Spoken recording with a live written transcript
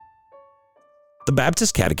The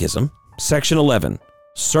Baptist Catechism, Section 11,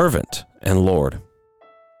 Servant and Lord.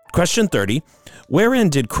 Question 30, wherein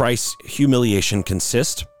did Christ's humiliation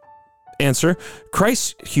consist? Answer,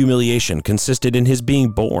 Christ's humiliation consisted in his being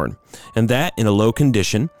born, and that in a low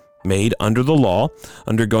condition, made under the law,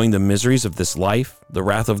 undergoing the miseries of this life, the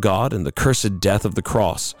wrath of God, and the cursed death of the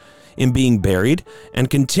cross, in being buried, and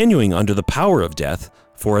continuing under the power of death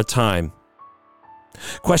for a time.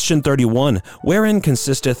 Question 31, wherein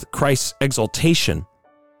consisteth Christ's exaltation?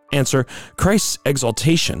 Answer, Christ's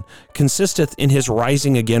exaltation consisteth in his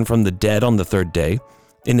rising again from the dead on the third day,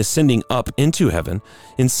 in ascending up into heaven,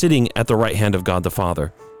 in sitting at the right hand of God the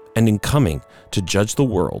Father, and in coming to judge the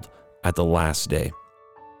world at the last day.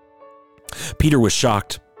 Peter was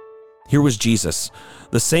shocked. Here was Jesus,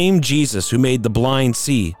 the same Jesus who made the blind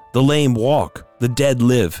see, the lame walk, the dead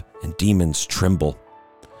live, and demons tremble.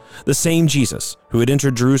 The same Jesus who had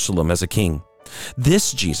entered Jerusalem as a king.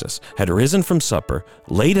 This Jesus had risen from supper,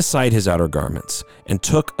 laid aside his outer garments, and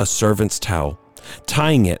took a servant's towel,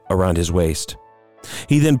 tying it around his waist.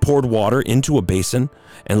 He then poured water into a basin,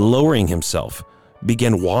 and lowering himself,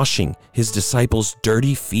 began washing his disciples'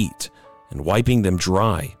 dirty feet and wiping them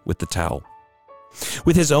dry with the towel.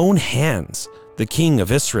 With his own hands, the king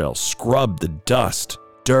of Israel scrubbed the dust,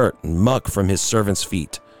 dirt, and muck from his servants'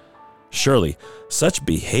 feet. Surely, such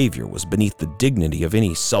behavior was beneath the dignity of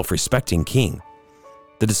any self-respecting king.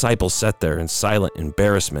 The disciples sat there in silent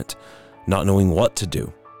embarrassment, not knowing what to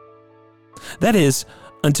do. That is,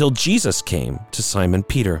 until Jesus came to Simon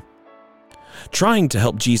Peter. Trying to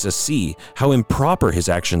help Jesus see how improper his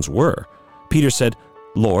actions were, Peter said,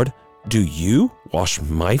 "Lord, do you wash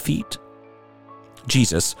my feet?"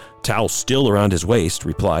 Jesus, towel still around his waist,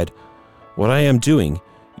 replied, "What I am doing,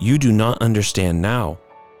 you do not understand now,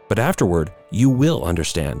 but afterward you will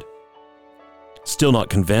understand." Still not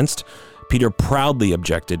convinced, Peter proudly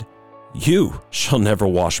objected, "You shall never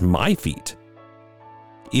wash my feet."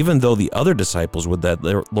 Even though the other disciples would let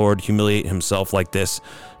their Lord humiliate himself like this,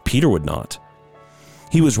 Peter would not.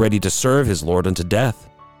 He was ready to serve his Lord unto death.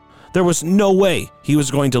 There was no way he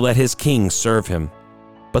was going to let his king serve him.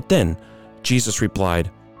 But then Jesus replied,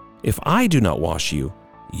 "If I do not wash you,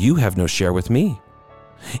 you have no share with me."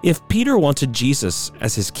 If Peter wanted Jesus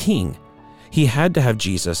as his king, he had to have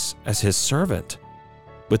Jesus as his servant.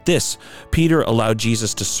 With this, Peter allowed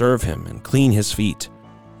Jesus to serve him and clean his feet.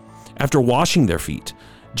 After washing their feet,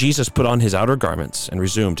 Jesus put on his outer garments and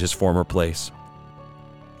resumed his former place.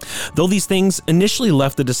 Though these things initially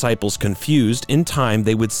left the disciples confused, in time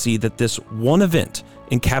they would see that this one event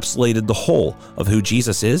encapsulated the whole of who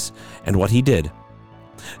Jesus is and what he did.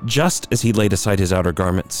 Just as he laid aside his outer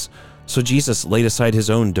garments, so Jesus laid aside his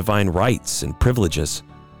own divine rights and privileges.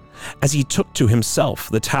 As he took to himself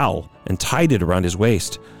the towel and tied it around his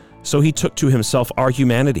waist, so he took to himself our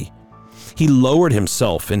humanity. He lowered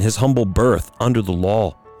himself in his humble birth under the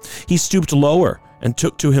law. He stooped lower and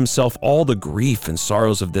took to himself all the grief and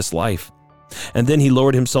sorrows of this life. And then he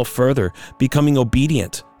lowered himself further, becoming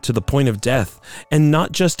obedient to the point of death, and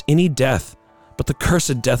not just any death, but the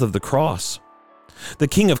cursed death of the cross. The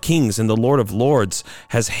King of Kings and the Lord of Lords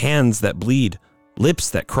has hands that bleed, lips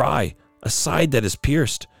that cry, a side that is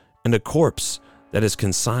pierced, and a corpse that is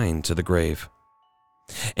consigned to the grave.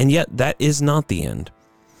 And yet that is not the end.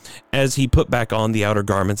 As he put back on the outer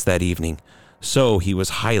garments that evening, so he was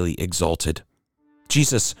highly exalted.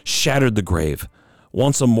 Jesus shattered the grave,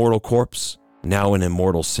 once a mortal corpse, now an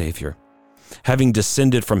immortal Savior. Having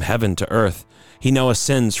descended from heaven to earth, he now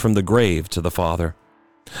ascends from the grave to the Father.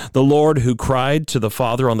 The Lord who cried to the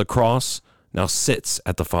Father on the cross now sits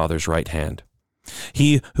at the Father's right hand.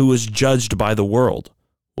 He who was judged by the world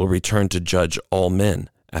will return to judge all men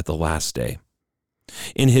at the last day.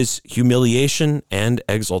 In his humiliation and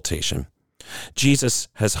exaltation, Jesus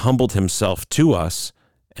has humbled himself to us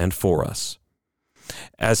and for us.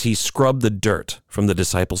 As he scrubbed the dirt from the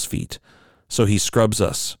disciples' feet, so he scrubs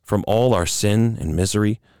us from all our sin and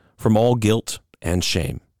misery, from all guilt and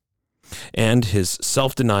shame. And his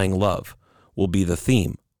self-denying love will be the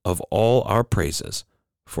theme of all our praises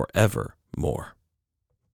forevermore.